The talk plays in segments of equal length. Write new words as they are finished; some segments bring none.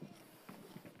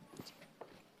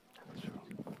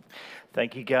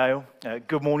Thank you, Gail.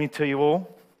 Good morning to you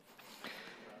all.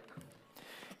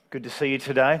 Good to see you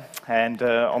today. And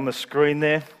on the screen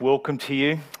there, welcome to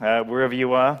you, wherever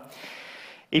you are.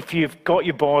 If you've got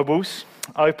your Bibles,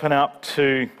 open up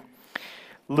to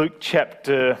Luke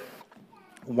chapter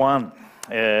 1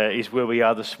 is where we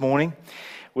are this morning.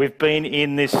 We've been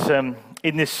in this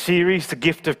series, The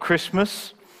Gift of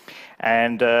Christmas.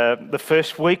 And the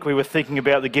first week we were thinking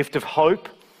about the gift of hope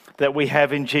that we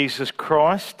have in Jesus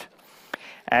Christ.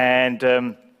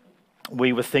 And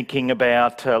we were thinking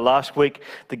about last week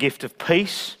the gift of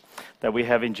peace that we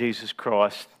have in Jesus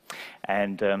Christ,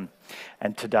 and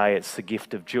today it's the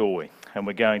gift of joy. And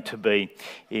we're going to be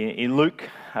in Luke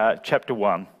chapter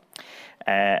 1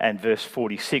 and verse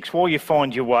 46. While you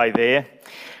find your way there,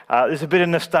 there's a bit of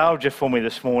nostalgia for me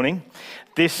this morning.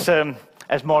 This,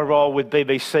 as my role with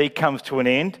BBC comes to an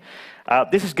end,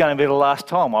 this is going to be the last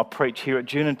time I preach here at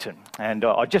Junenton. And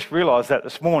I just realised that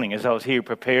this morning as I was here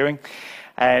preparing.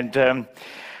 And that's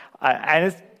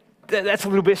a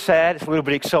little bit sad. It's a little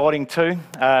bit exciting too.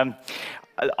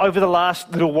 Over the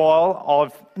last little while,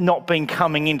 I've not been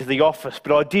coming into the office,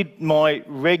 but I did my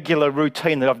regular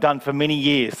routine that I've done for many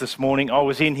years this morning. I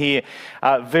was in here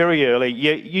very early.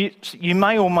 You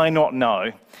may or may not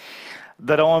know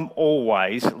that I'm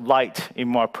always late in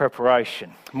my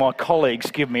preparation. My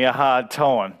colleagues give me a hard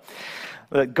time.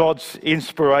 That God's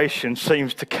inspiration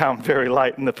seems to come very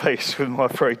late in the piece with my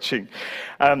preaching.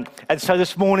 And so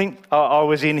this morning, I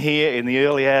was in here in the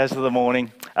early hours of the morning,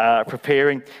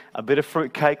 preparing a bit of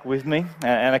fruitcake with me,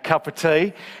 and a cup of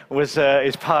tea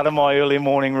is part of my early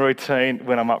morning routine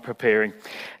when I'm up preparing.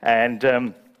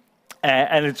 And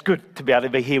it's good to be able to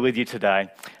be here with you today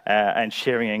and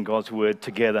sharing in God's Word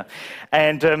together.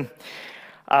 And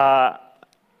I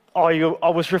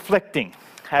was reflecting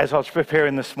as I was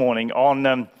preparing this morning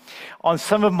on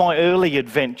some of my early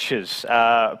adventures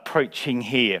preaching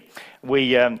here.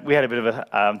 We had a bit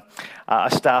of a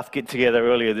staff get-together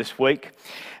earlier this week,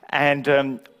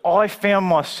 and I found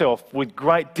myself with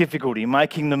great difficulty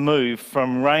making the move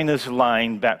from Rayners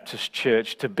Lane Baptist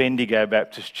Church to Bendigo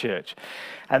Baptist Church.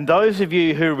 And those of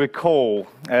you who recall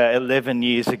 11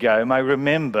 years ago may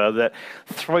remember that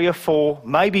 3 or 4,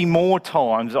 maybe more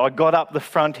times, I got up the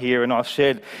front here and I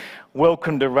said,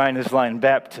 "Welcome to Rayners Lane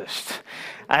Baptist."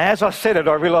 And as I said it,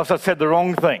 I realised I said the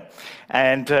wrong thing.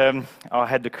 And I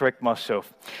had to correct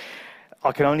myself.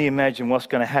 I can only imagine what's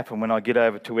going to happen when I get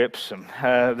over to Epsom.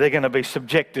 They're going to be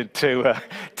subjected to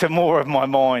more of my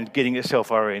mind getting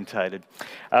itself orientated.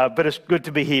 But it's good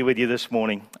to be here with you this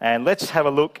morning. And let's have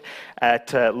a look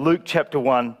at Luke chapter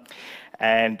 1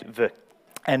 and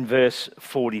verse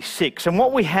 46. And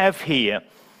what we have here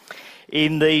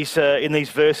in these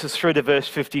verses through to verse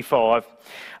 55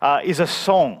 is a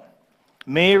song.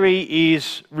 Mary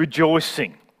is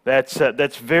rejoicing.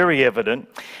 That's very evident.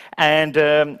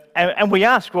 And we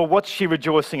ask, well, what's she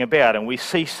rejoicing about? And we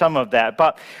see some of that.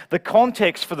 But the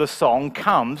context for the song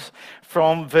comes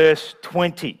from verse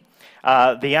 20.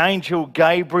 The angel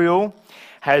Gabriel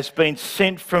has been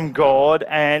sent from God,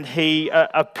 and he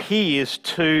appears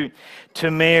to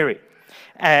Mary.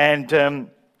 And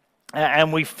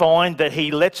we find that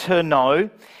he lets her know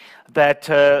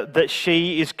that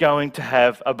she is going to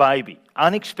have a baby.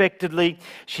 Unexpectedly,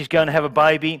 she's going to have a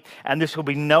baby, and this will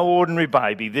be no ordinary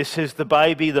baby. This is the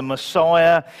baby, the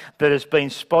Messiah that has been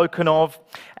spoken of,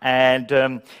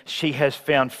 and she has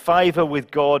found favour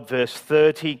with God, verse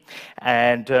 30.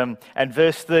 And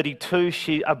verse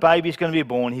 32, a baby is going to be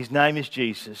born. His name is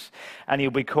Jesus, and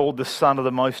he'll be called the Son of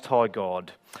the Most High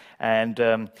God. And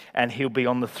he'll be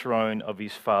on the throne of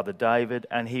his father David,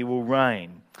 and he will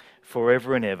reign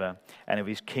forever and ever, and of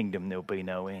his kingdom there'll be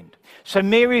no end. So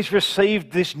Mary's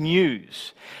received this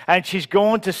news, and she's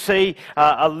gone to see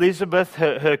Elizabeth,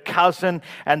 her cousin,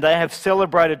 and they have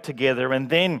celebrated together. And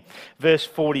then, verse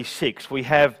 46, we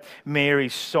have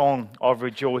Mary's song of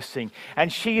rejoicing,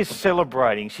 and she is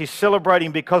celebrating. She's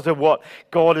celebrating because of what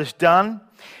God has done,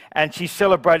 and she's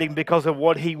celebrating because of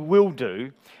what he will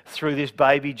do through this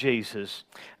baby Jesus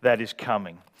that is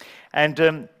coming.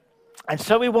 And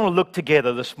so we want to look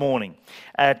together this morning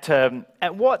at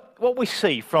what we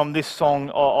see from this song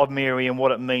of Mary and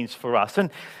what it means for us. And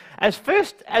as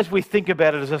we think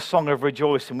about it as a song of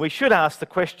rejoicing, we should ask the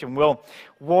question, well,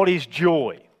 what is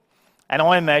joy? And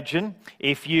I imagine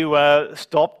if you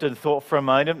stopped and thought for a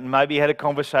moment and maybe had a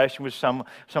conversation with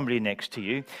somebody next to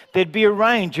you, there'd be a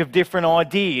range of different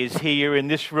ideas here in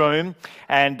this room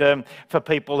and for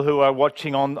people who are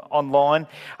watching online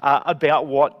about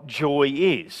what joy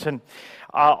is. And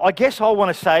I guess I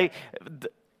want to say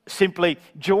simply,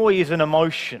 joy is an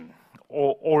emotion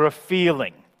or a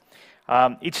feeling.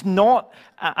 It's not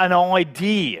an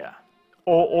idea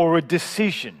or a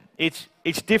decision. It's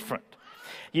different.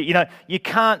 You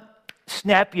can't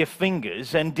snap your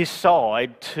fingers and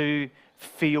decide to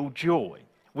feel joy.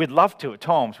 We'd love to at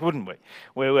times, wouldn't we?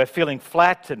 Where we're feeling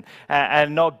flat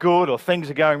and not good, or things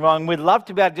are going wrong. We'd love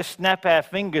to be able to just snap our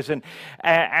fingers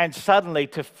and suddenly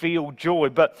to feel joy.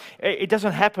 But it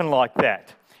doesn't happen like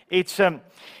that. It's an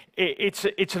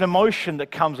emotion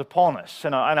that comes upon us.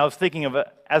 And I was thinking of it,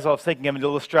 as I was thinking of an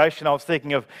illustration, I was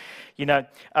thinking of,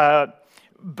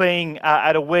 being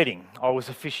at a wedding. I was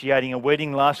officiating a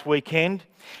wedding last weekend,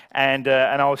 and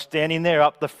I was standing there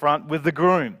up the front with the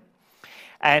groom.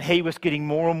 And he was getting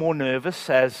more and more nervous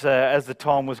as the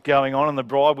time was going on, and the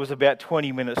bride was about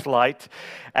 20 minutes late.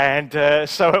 And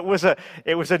so it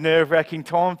was a nerve-wracking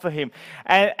time for him.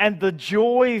 And the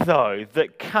joy, though,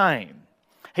 that came,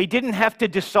 he didn't have to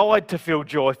decide to feel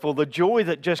joyful. The joy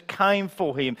that just came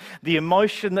for him, the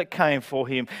emotion that came for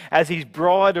him as his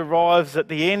bride arrives at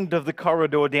the end of the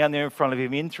corridor down there in front of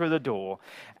him, in through the door,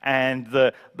 and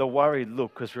the worried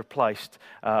look was replaced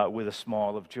with a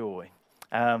smile of joy.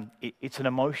 It's an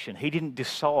emotion. He didn't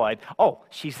decide, oh,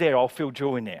 she's there, I'll feel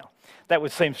joy now. That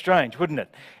would seem strange, wouldn't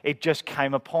it? It just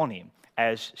came upon him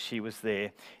as she was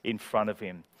there in front of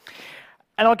him.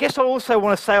 And I guess I also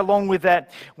want to say along with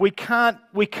that, we can't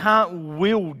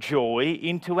will joy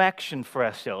into action for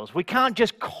ourselves. We can't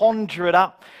just conjure it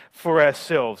up for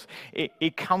ourselves.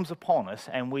 It comes upon us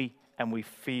and we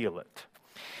feel it.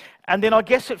 And then I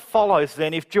guess it follows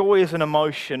then, if joy is an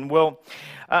emotion, well,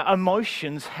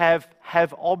 emotions have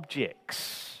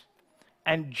objects.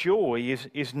 And joy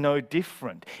is no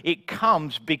different. It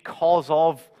comes because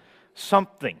of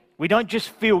something. We don't just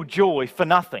feel joy for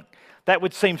nothing. That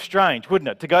would seem strange, wouldn't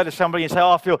it? To go to somebody and say,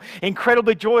 oh, I feel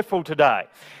incredibly joyful today.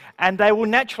 And they will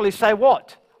naturally say,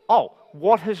 what? Oh,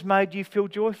 what has made you feel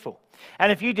joyful?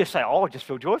 And if you just say, oh, I just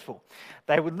feel joyful,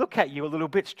 they would look at you a little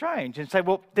bit strange and say,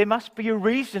 well, there must be a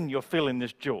reason you're feeling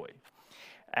this joy.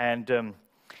 And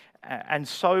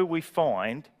so we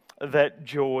find that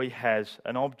joy has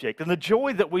an object. And the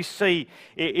joy that we see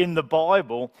in the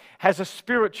Bible has a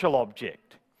spiritual object.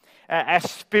 Our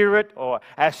spirit or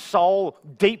our soul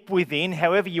deep within,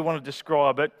 however you want to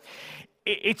describe it,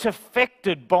 it's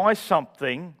affected by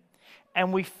something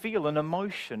and we feel an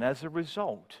emotion as a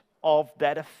result of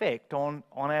that effect on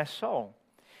our soul.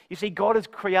 You see, God has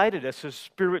created us as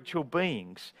spiritual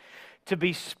beings to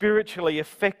be spiritually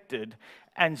affected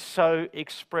and so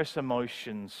express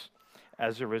emotions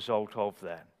as a result of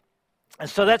that. And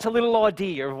so that's a little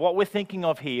idea of what we're thinking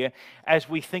of here as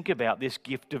we think about this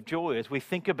gift of joy, as we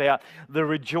think about the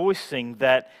rejoicing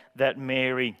that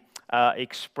Mary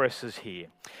expresses here.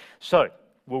 So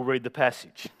we'll read the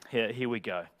passage. Here we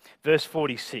go. Verse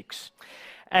 46.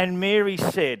 And Mary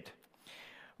said,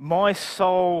 my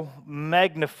soul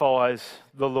magnifies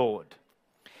the Lord,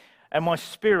 and my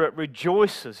spirit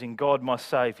rejoices in God my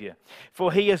Saviour,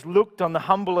 for he has looked on the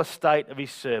humble estate of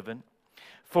his servant.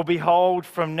 For behold,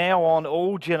 from now on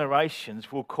all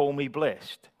generations will call me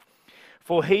blessed.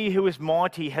 For he who is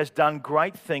mighty has done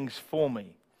great things for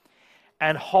me,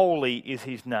 and holy is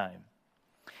his name.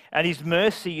 And his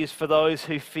mercy is for those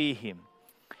who fear him,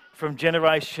 from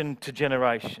generation to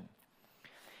generation.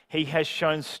 He has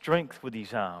shown strength with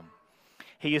his arm.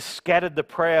 He has scattered the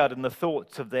proud in the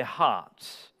thoughts of their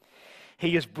hearts.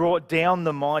 He has brought down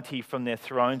the mighty from their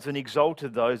thrones and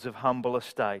exalted those of humble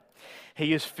estate.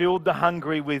 He has filled the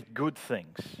hungry with good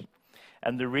things,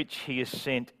 and the rich he has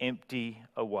sent empty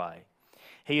away.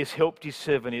 He has helped his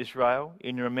servant Israel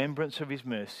in remembrance of his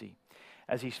mercy,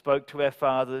 as he spoke to our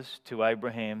fathers, to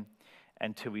Abraham,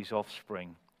 and to his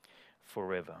offspring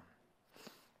forever.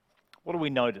 What do we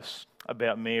notice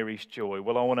about Mary's joy?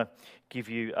 Well, I want to give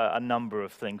you a number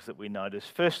of things that we notice.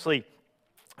 Firstly,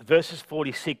 verses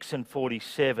 46 and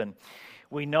 47,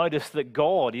 we notice that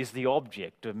God is the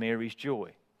object of Mary's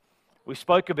joy. We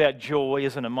spoke about joy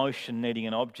as an emotion needing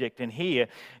an object, and here,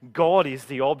 God is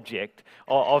the object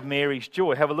of Mary's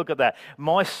joy. Have a look at that.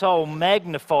 My soul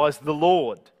magnifies the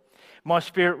Lord. My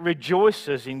spirit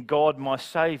rejoices in God my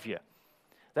Saviour.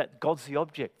 That God's the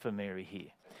object for Mary here.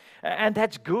 And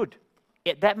that's good.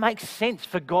 That makes sense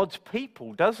for God's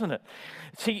people, doesn't it?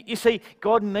 You see,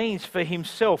 God means for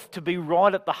himself to be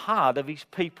right at the heart of his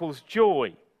people's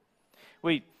joy.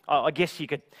 I guess you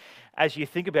could, as you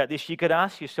think about this, you could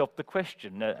ask yourself the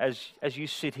question, as you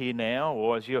sit here now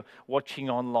or as you're watching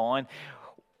online,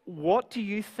 what do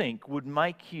you think would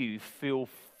make you feel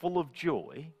full of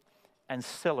joy and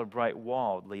celebrate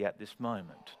wildly at this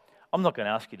moment? I'm not going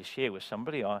to ask you to share with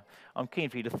somebody. I'm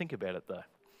keen for you to think about it, though.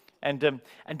 And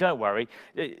don't worry,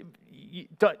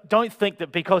 don't think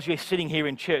that because you're sitting here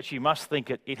in church, you must think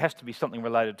it has to be something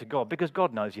related to God, because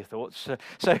God knows your thoughts.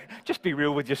 So just be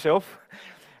real with yourself.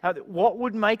 What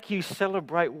would make you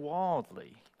celebrate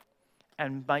wildly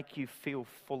and make you feel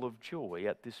full of joy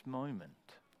at this moment?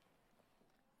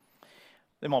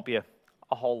 There might be a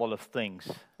whole lot of things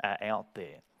out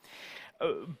there.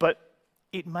 But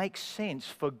it makes sense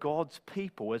for God's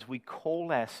people, as we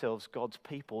call ourselves God's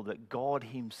people, that God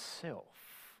Himself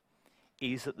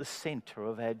is at the centre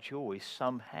of our joy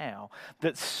somehow.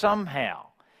 That somehow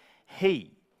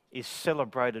He is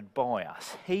celebrated by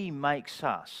us. He makes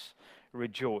us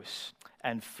rejoice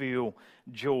and feel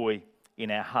joy in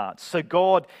our hearts. So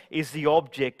God is the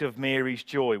object of Mary's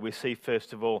joy, we see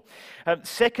first of all.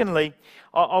 Secondly,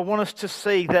 I want us to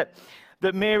see that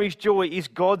Mary's joy is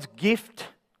God's gift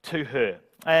to her.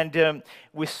 And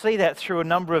we see that through a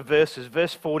number of verses.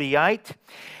 Verse 48,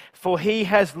 for He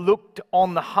has looked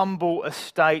on the humble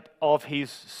estate of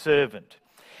His servant.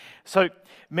 So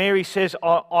Mary says,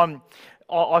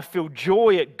 I feel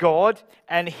joy at God,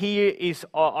 and here is,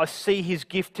 I see His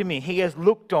gift to me. He has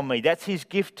looked on me. That's His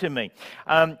gift to me.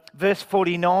 Verse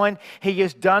 49, He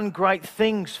has done great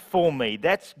things for me.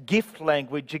 That's gift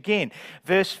language again.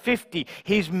 Verse 50,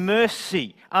 His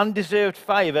mercy, undeserved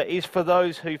favour, is for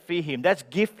those who fear Him. That's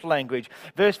gift language.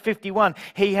 Verse 51,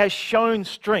 He has shown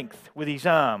strength with His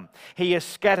arm. He has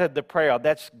scattered the proud.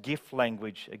 That's gift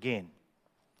language again.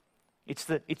 It's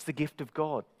the gift of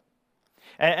God.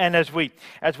 And as we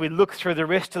look through the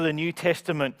rest of the New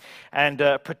Testament, and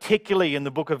particularly in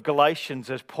the book of Galatians,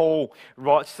 as Paul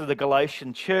writes to the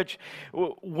Galatian church,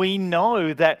 we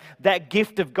know that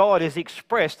gift of God is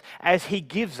expressed as He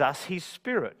gives us His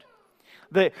Spirit.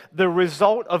 The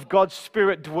result of God's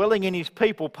Spirit dwelling in His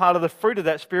people, part of the fruit of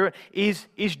that Spirit is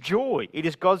joy. It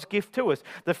is God's gift to us.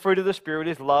 The fruit of the Spirit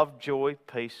is love, joy,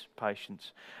 peace,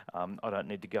 patience. I don't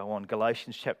need to go on.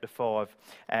 Galatians chapter 5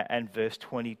 and verse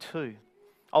 22.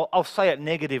 I'll say it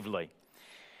negatively.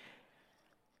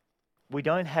 We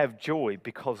don't have joy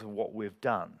because of what we've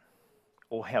done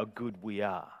or how good we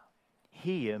are.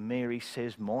 Here, Mary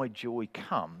says, my joy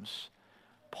comes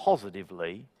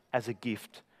positively as a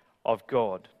gift of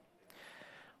God.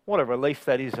 What a relief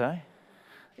that is, eh?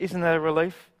 Isn't that a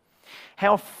relief?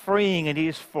 How freeing it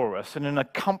is for us in an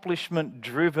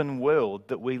accomplishment-driven world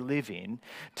that we live in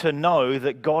to know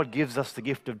that God gives us the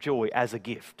gift of joy as a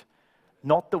gift.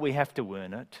 Not that we have to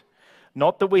earn it.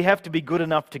 Not that we have to be good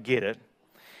enough to get it.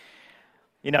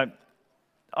 You know,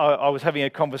 I was having a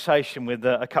conversation with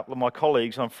a couple of my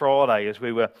colleagues on Friday as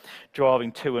we were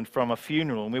driving to and from a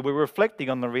funeral, and we were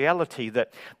reflecting on the reality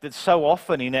that so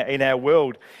often in our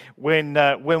world, when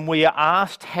we are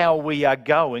asked how we are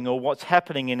going or what's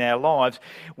happening in our lives,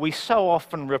 we so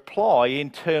often reply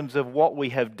in terms of what we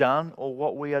have done or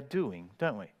what we are doing,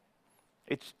 don't we?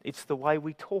 It's the way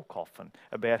we talk often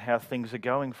about how things are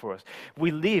going for us.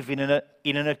 We live in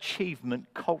an achievement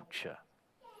culture.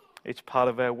 It's part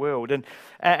of our world. And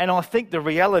I think the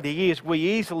reality is we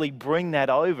easily bring that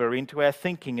over into our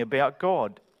thinking about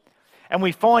God. And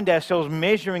we find ourselves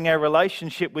measuring our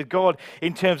relationship with God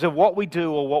in terms of what we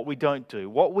do or what we don't do,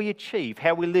 what we achieve,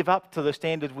 how we live up to the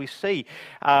standards we see,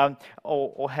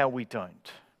 or how we don't.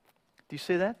 Do you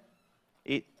see that?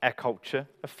 Our culture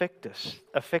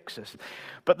affects us.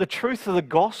 But the truth of the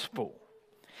gospel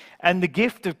and the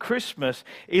gift of Christmas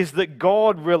is that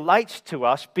God relates to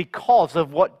us because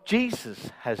of what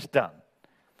Jesus has done.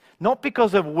 Not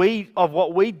because of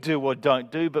what we do or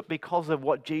don't do, but because of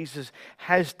what Jesus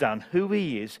has done, who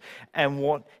He is, and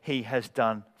what He has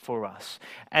done for us.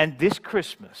 And this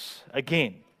Christmas,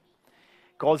 again,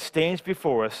 God stands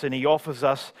before us and He offers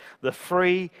us the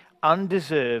free,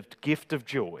 undeserved gift of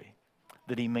joy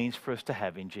that He means for us to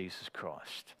have in Jesus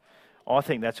Christ. I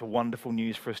think that's a wonderful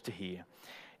news for us to hear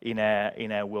in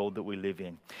our world that we live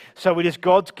in. So it is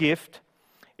God's gift.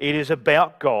 It is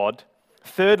about God.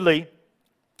 Thirdly,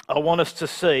 I want us to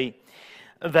see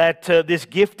that this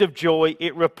gift of joy,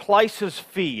 it replaces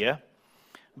fear,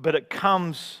 but it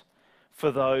comes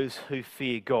for those who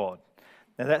fear God.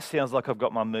 Now that sounds like I've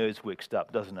got my nerves mixed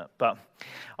up, doesn't it? But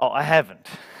I haven't.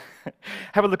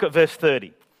 Have a look at verse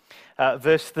 30.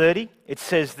 Verse 30, it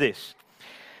says this.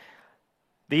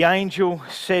 The angel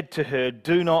said to her,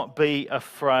 do not be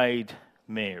afraid,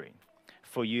 Mary,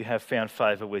 for you have found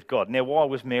favour with God. Now, why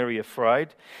was Mary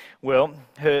afraid? Well,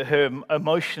 her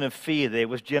emotion of fear there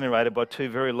was generated by two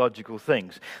very logical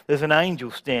things. There's an angel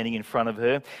standing in front of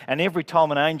her, and every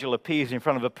time an angel appears in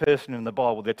front of a person in the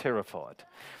Bible, they're terrified.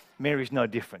 Mary's no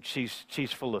different.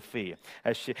 She's full of fear.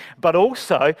 But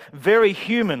also, very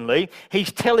humanly,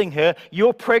 he's telling her,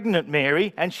 you're pregnant,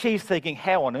 Mary, and she's thinking,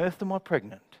 how on earth am I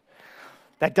pregnant?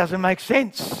 That doesn't make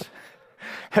sense.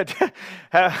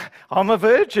 I'm a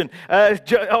virgin.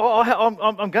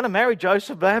 I'm going to marry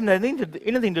Joseph, but I haven't had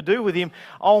anything to do with him.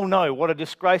 Oh no, what a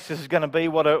disgrace this is going to be.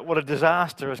 What a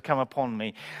disaster has come upon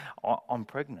me. I'm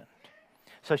pregnant.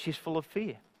 So she's full of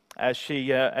fear as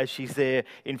she's there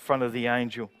in front of the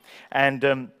angel.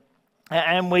 And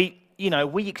we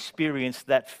experience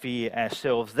that fear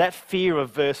ourselves. That fear of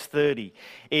verse 30,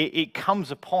 it comes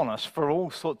upon us for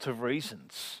all sorts of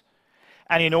reasons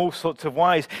and in all sorts of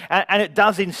ways. And it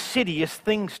does insidious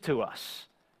things to us.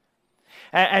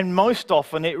 And most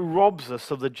often it robs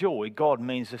us of the joy God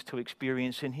means us to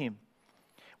experience in Him.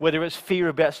 Whether it's fear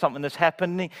about something that's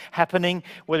happening,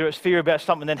 whether it's fear about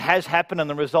something that has happened and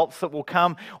the results that will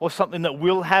come, or something that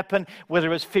will happen,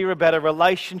 whether it's fear about a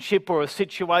relationship or a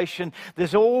situation,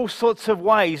 there's all sorts of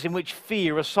ways in which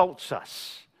fear assaults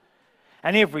us.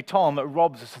 And every time it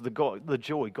robs us of the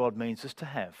joy God means us to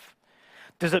have.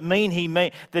 Does it mean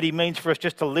that He means for us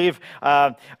just to live,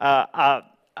 what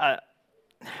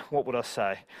would I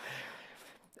say,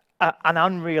 an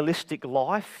unrealistic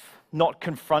life, not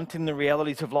confronting the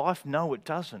realities of life? No, it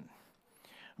doesn't.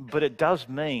 But it does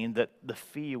mean that the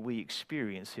fear we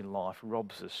experience in life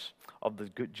robs us of the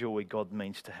good joy God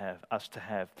means us to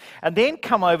have. And then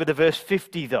come over to verse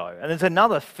 50 though, and there's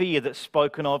another fear that's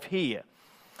spoken of here.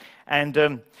 And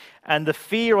the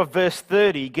fear of verse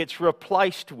 30 gets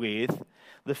replaced with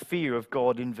the fear of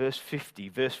God in verse 50.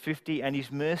 Verse 50, and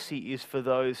His mercy is for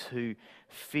those who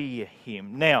fear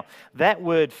Him. Now, that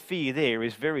word fear there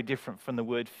is very different from the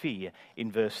word fear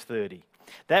in verse 30.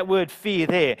 That word fear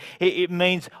there, it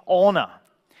means honour,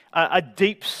 a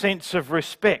deep sense of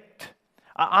respect.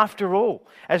 After all,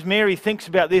 as Mary thinks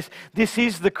about this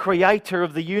is the creator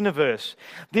of the universe.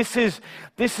 This is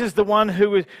the one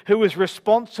who is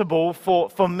responsible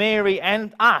for Mary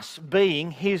and us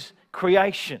being His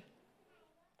creation.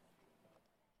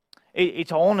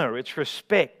 It's honour, it's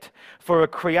respect for a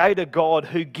creator God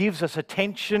who gives us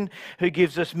attention, who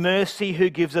gives us mercy, who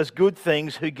gives us good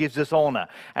things, who gives us honour.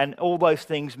 And all those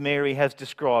things Mary has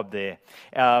described there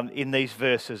in these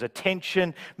verses.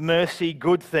 Attention, mercy,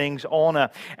 good things, honour.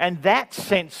 And that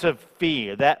sense of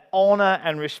fear, that honour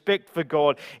and respect for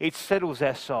God, it settles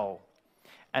our soul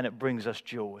and it brings us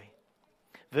joy.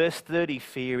 Verse 30,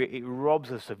 fear, it robs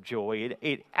us of joy.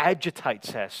 It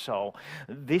agitates our soul.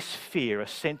 This fear, a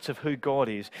sense of who God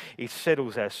is, it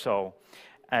settles our soul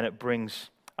and it brings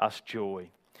us joy.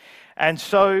 And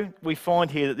so we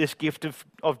find here that this gift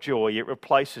of joy, it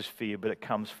replaces fear, but it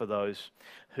comes for those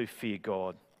who fear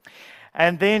God.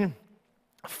 And then,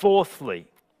 fourthly,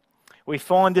 we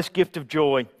find this gift of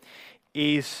joy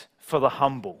is for the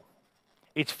humble.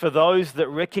 It's for those that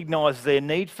recognise their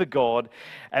need for God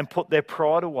and put their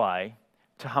pride away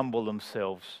to humble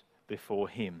themselves before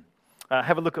Him.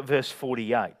 Have a look at verse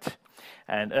 48.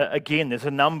 And again, there's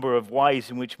a number of ways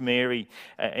in which Mary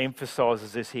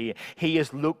emphasises this here. He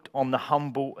has looked on the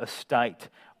humble estate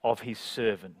of His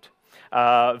servant.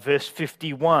 Verse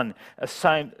 51,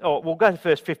 we'll go to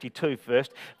verse 52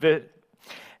 first.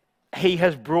 He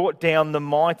has brought down the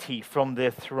mighty from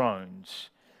their thrones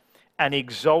and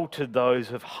exalted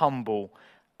those of humble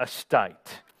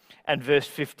estate. And verse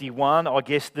 51, I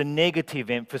guess the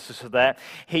negative emphasis of that,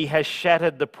 He has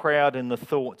shattered the proud in the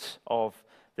thoughts of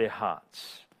their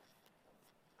hearts.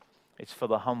 It's for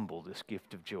the humble, this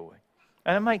gift of joy.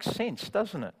 And it makes sense,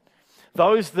 doesn't it?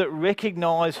 Those that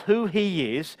recognise who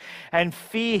He is and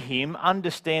fear Him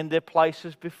understand their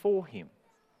places before Him.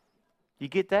 You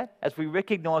get that? As we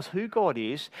recognise who God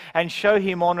is and show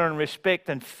Him honour and respect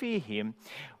and fear Him,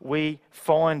 we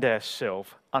find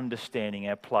ourselves understanding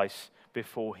our place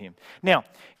before Him. Now,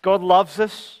 God loves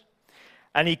us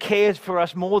and He cares for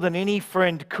us more than any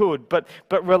friend could, but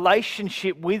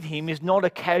relationship with Him is not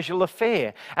a casual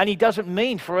affair, and He doesn't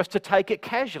mean for us to take it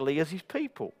casually as His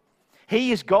people.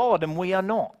 He is God and we are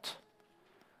not.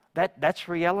 That's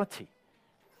reality.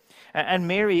 And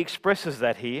Mary expresses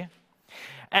that here.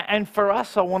 And for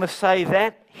us, I want to say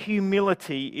that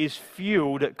humility is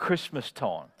fueled at Christmas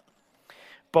time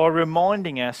by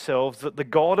reminding ourselves that the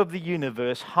God of the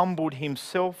universe humbled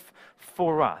Himself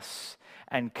for us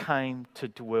and came to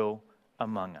dwell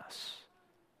among us.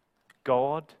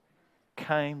 God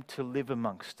came to live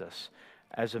amongst us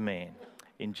as a man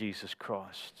in Jesus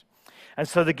Christ. And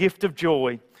so the gift of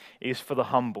joy is for the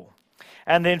humble.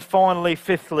 And then finally,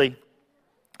 fifthly,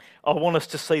 I want us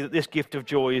to see that this gift of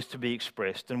joy is to be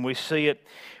expressed, and we see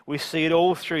it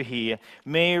all through here.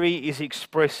 Mary is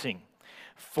expressing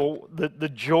for the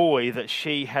joy that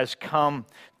she has come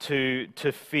to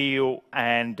feel,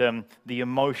 and the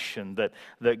emotion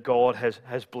that God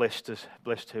has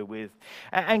blessed her with.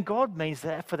 And God means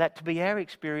that for that to be our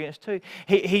experience too.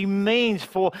 He means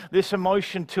for this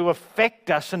emotion to affect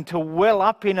us and to well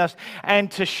up in us and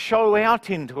to show out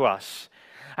into us.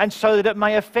 And so that it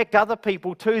may affect other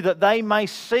people too, that they may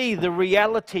see the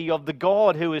reality of the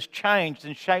God who has changed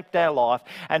and shaped our life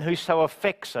and who so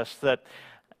affects us that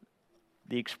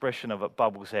the expression of it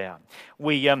bubbles out.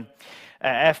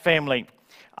 Our family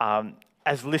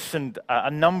has listened a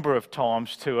number of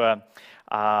times to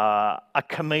a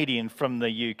comedian from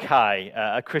the UK,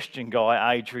 a Christian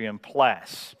guy, Adrian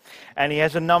Plass. And he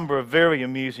has a number of very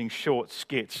amusing short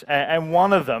skits. And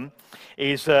one of them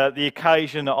is the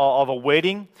occasion of a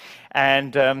wedding,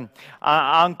 and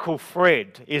Uncle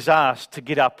Fred is asked to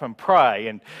get up and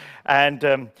pray. And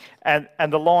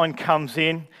the line comes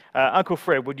in, Uncle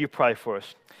Fred, would you pray for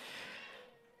us?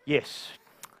 Yes,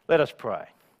 let us pray.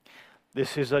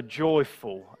 This is a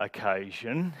joyful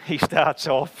occasion, he starts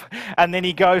off, and then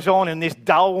he goes on in this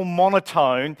dull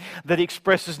monotone that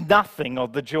expresses nothing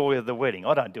of the joy of the wedding.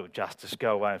 I don't do it justice.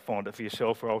 Go away and find it for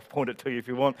yourself, or I'll point it to you if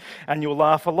you want, and you'll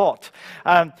laugh a lot.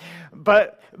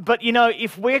 But you know,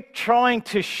 if we're trying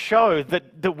to show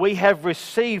that we have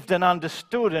received and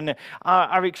understood and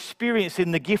are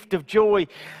experiencing the gift of joy,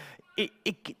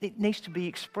 it needs to be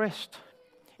expressed.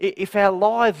 If our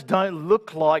lives don't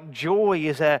look like joy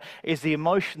is the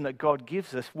emotion that God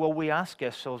gives us, well, we ask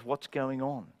ourselves, what's going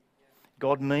on?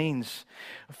 God means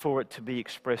for it to be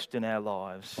expressed in our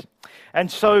lives. And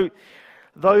so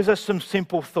those are some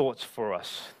simple thoughts for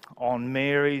us on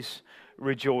Mary's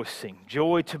rejoicing.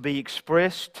 Joy to be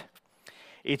expressed.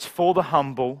 It's for the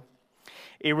humble.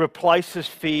 It replaces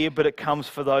fear, but it comes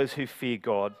for those who fear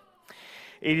God.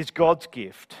 It is God's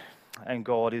gift, and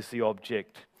God is the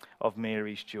object of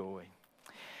Mary's joy.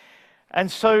 And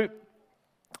so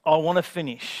I want to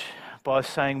finish by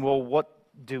saying, well, what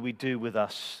do we do with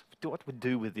us? What do we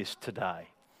do with this today?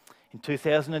 In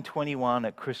 2021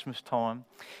 at Christmas time,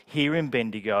 here in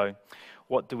Bendigo,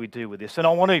 what do we do with this? And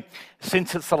I want to,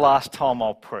 since it's the last time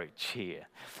I'll preach here,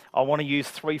 I want to use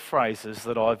three phrases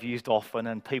that I've used often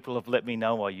and people have let me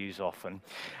know I use often.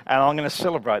 And I'm going to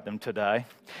celebrate them today.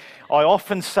 I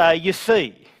often say, you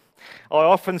see. I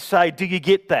often say, do you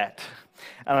get that?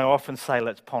 And I often say,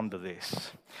 let's ponder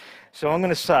this. So I'm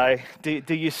going to say,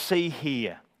 do you see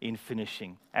here in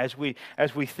finishing, as we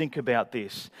think about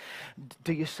this,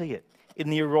 do you see it? In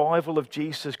the arrival of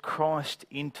Jesus Christ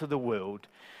into the world,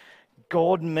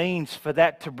 God means for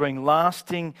that to bring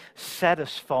lasting,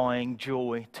 satisfying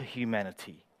joy to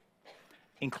humanity,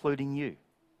 including you,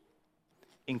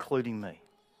 including me.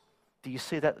 Do you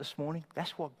see that this morning?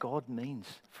 That's what God means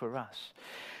for us.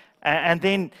 And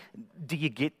then, do you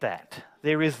get that?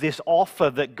 There is this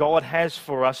offer that God has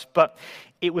for us, but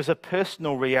it was a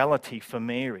personal reality for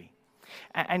Mary.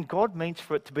 And God means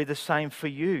for it to be the same for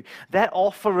you. That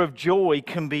offer of joy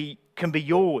can be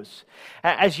yours.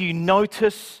 As you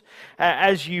notice,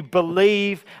 as you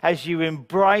believe, as you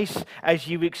embrace, as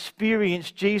you experience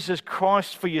Jesus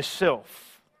Christ for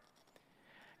yourself,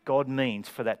 God means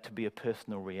for that to be a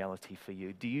personal reality for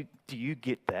you. Do you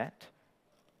get that?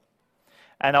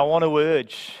 And I want to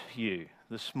urge you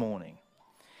this morning,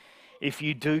 if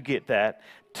you do get that,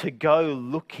 to go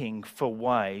looking for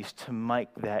ways to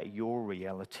make that your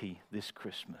reality this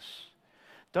Christmas.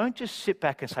 Don't just sit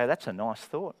back and say, that's a nice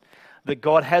thought, that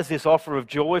God has this offer of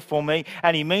joy for me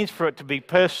and He means for it to be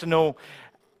personal,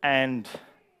 and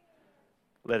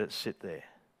let it sit there.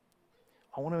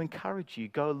 I want to encourage you,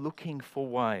 go looking for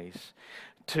ways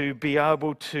to be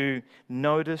able to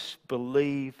notice,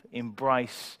 believe,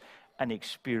 embrace, and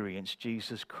experience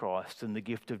Jesus Christ and the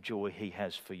gift of joy He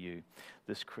has for you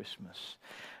this Christmas.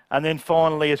 And then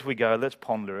finally, as we go, let's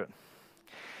ponder it.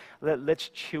 Let's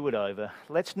chew it over.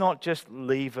 Let's not just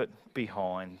leave it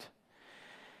behind.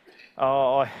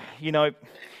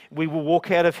 We will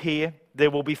walk out of here. There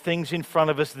will be things in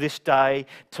front of us this day,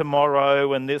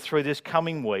 tomorrow, and through this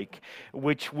coming week,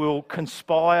 which will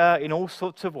conspire in all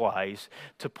sorts of ways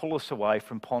to pull us away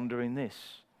from pondering this.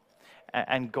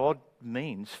 And God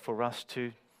means for us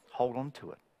to hold on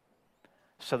to it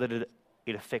so that it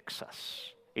affects us.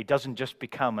 It doesn't just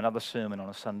become another sermon on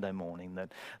a Sunday morning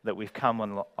that we've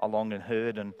come along and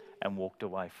heard and walked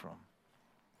away from.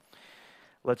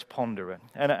 Let's ponder it.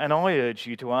 And I urge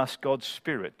you to ask God's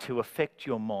Spirit to affect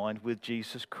your mind with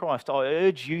Jesus Christ. I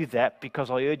urge you that because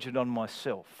I urge it on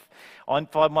myself. I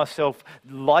find myself,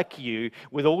 like you,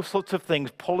 with all sorts of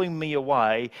things pulling me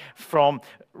away from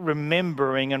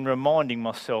remembering and reminding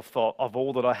myself of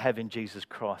all that I have in Jesus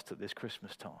Christ at this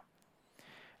Christmas time.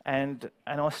 And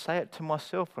I say it to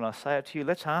myself and I say it to you.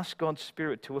 Let's ask God's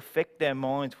Spirit to affect our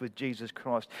minds with Jesus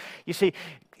Christ. You see,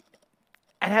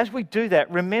 and as we do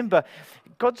that, remember,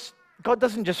 God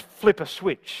doesn't just flip a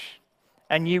switch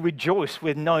and you rejoice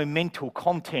with no mental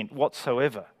content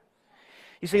whatsoever.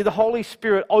 You see, the Holy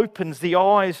Spirit opens the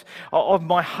eyes of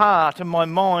my heart and my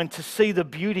mind to see the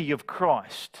beauty of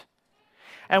Christ.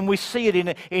 And we see it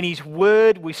in His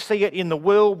Word, we see it in the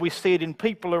world, we see it in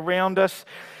people around us.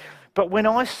 But when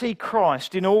I see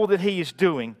Christ in all that He is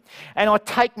doing, and I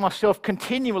take myself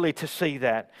continually to see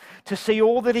that, to see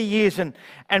all that He is and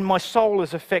my soul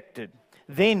is affected,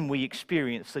 then we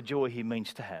experience the joy He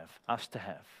means to have, us to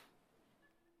have.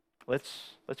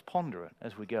 Let's ponder it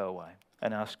as we go away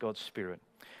and ask God's Spirit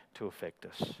to affect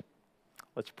us.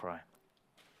 Let's pray.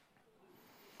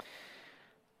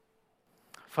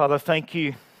 Father, thank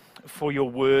you for your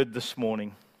word this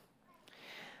morning.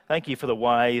 Thank you for the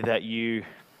way that you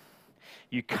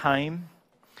came,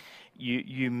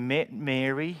 you met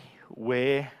Mary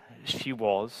where she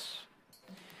was,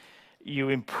 you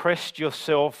impressed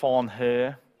yourself on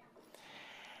her,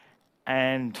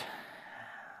 and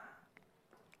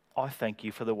I thank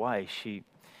you for the way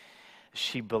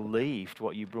she believed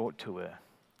what you brought to her,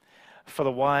 for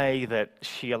the way that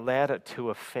she allowed it to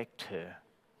affect her,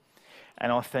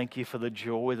 and I thank you for the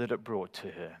joy that it brought to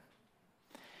her.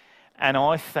 And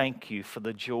I thank you for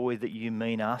the joy that you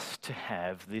mean us to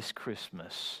have this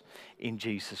Christmas in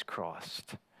Jesus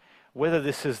Christ. Whether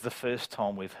this is the first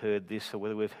time we've heard this or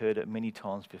whether we've heard it many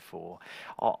times before,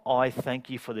 I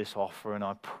thank you for this offer, and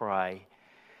I pray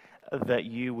that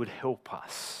you would help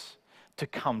us to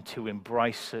come to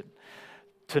embrace it,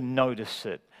 to notice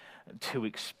it, to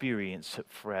experience it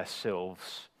for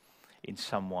ourselves in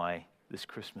some way this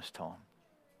Christmas time.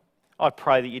 I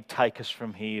pray that you'd take us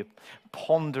from here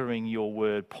pondering your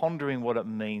word, pondering what it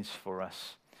means for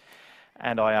us.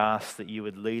 And I ask that you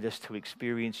would lead us to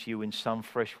experience you in some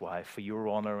fresh way for your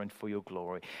honour and for your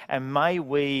glory. And may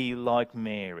we, like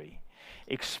Mary,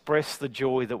 express the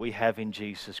joy that we have in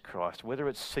Jesus Christ, whether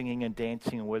it's singing and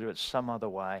dancing or whether it's some other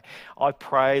way. I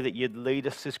pray that you'd lead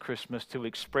us this Christmas to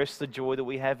express the joy that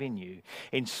we have in you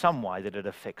in some way that it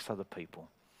affects other people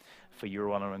for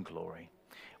your honour and glory.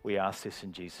 We ask this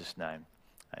in Jesus' name.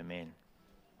 Amen.